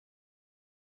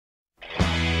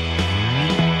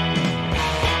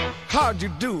how'd you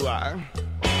do? I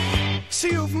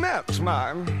see you've met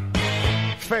my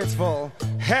faithful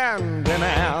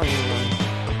handyman.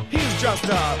 He's just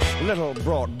a little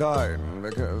brought down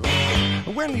because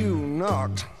when you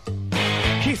knocked,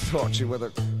 he thought you were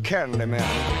the candy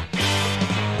man.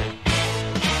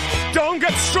 Don't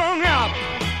get strung up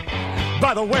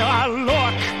by the way I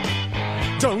look.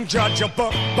 Don't judge a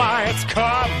book by its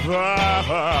cover.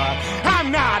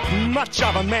 I'm not much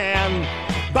of a man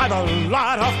by the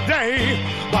light of day,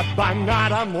 but by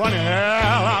night I'm one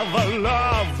hell of a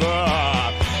lover.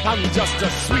 I'm just a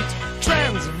sweet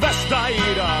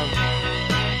transvestite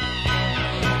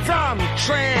from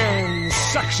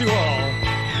transsexual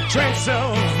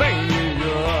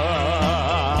Transylvania.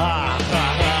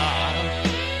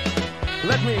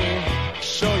 Let me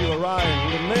show you a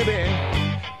rhyme and maybe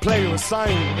play you a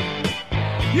sign.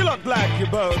 You look like you're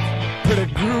both pretty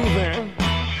groovy.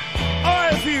 Or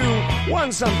if you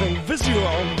want something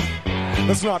visual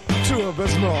that's not too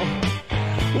abysmal,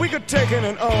 we could take in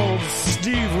an old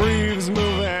Steve Reeves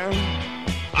movie.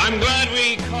 I'm glad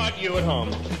we caught you at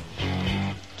home.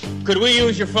 Could we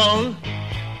use your phone?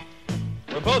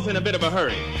 We're both in a bit of a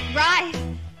hurry. Right.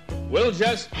 We'll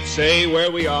just say where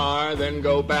we are, then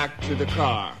go back to the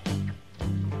car.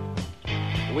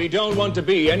 We don't want to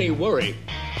be any worry.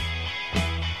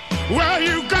 Well,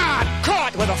 you got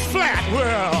caught with a flat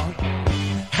world.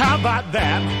 How about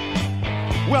that?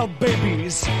 Well,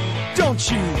 babies, don't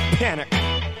you panic.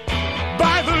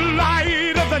 By the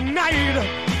light of the night,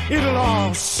 it'll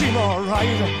all seem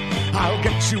alright. I'll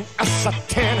get you a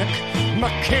satanic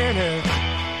mechanic.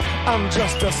 I'm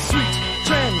just a sweet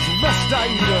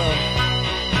transvestite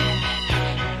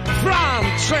from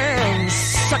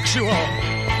transsexual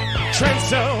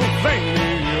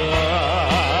Transylvania.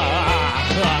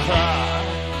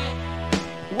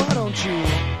 Why don't you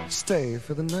stay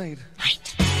for the night?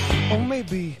 Right. Or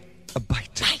maybe a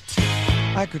bite. Right.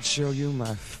 I could show you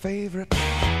my favorite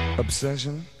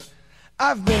obsession.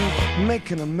 I've been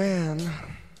making a man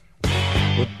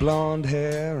with blonde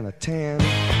hair and a tan,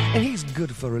 and he's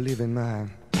good for relieving my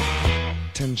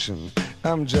tension.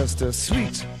 I'm just a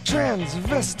sweet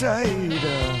transvestite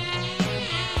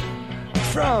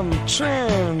from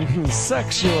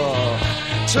transsexual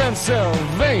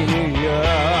Transylvania.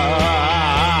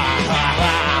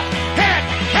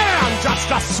 Hey, I'm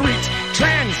just a sweet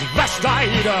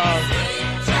transvestite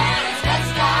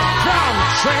from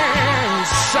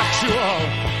transsexual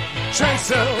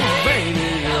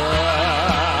Transylvania.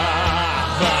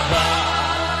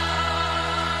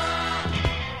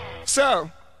 So,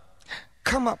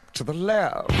 come up to the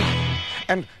lab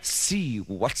and see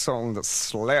what's on the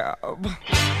slab.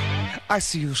 I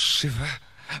see you shiver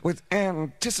with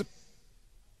anticipation.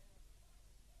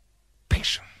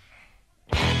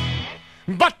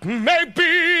 But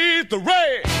maybe the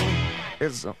rain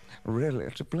is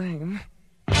really to blame.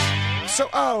 So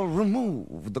I'll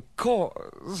remove the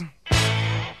cause.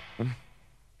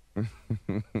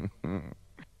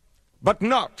 But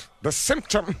not the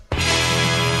symptom.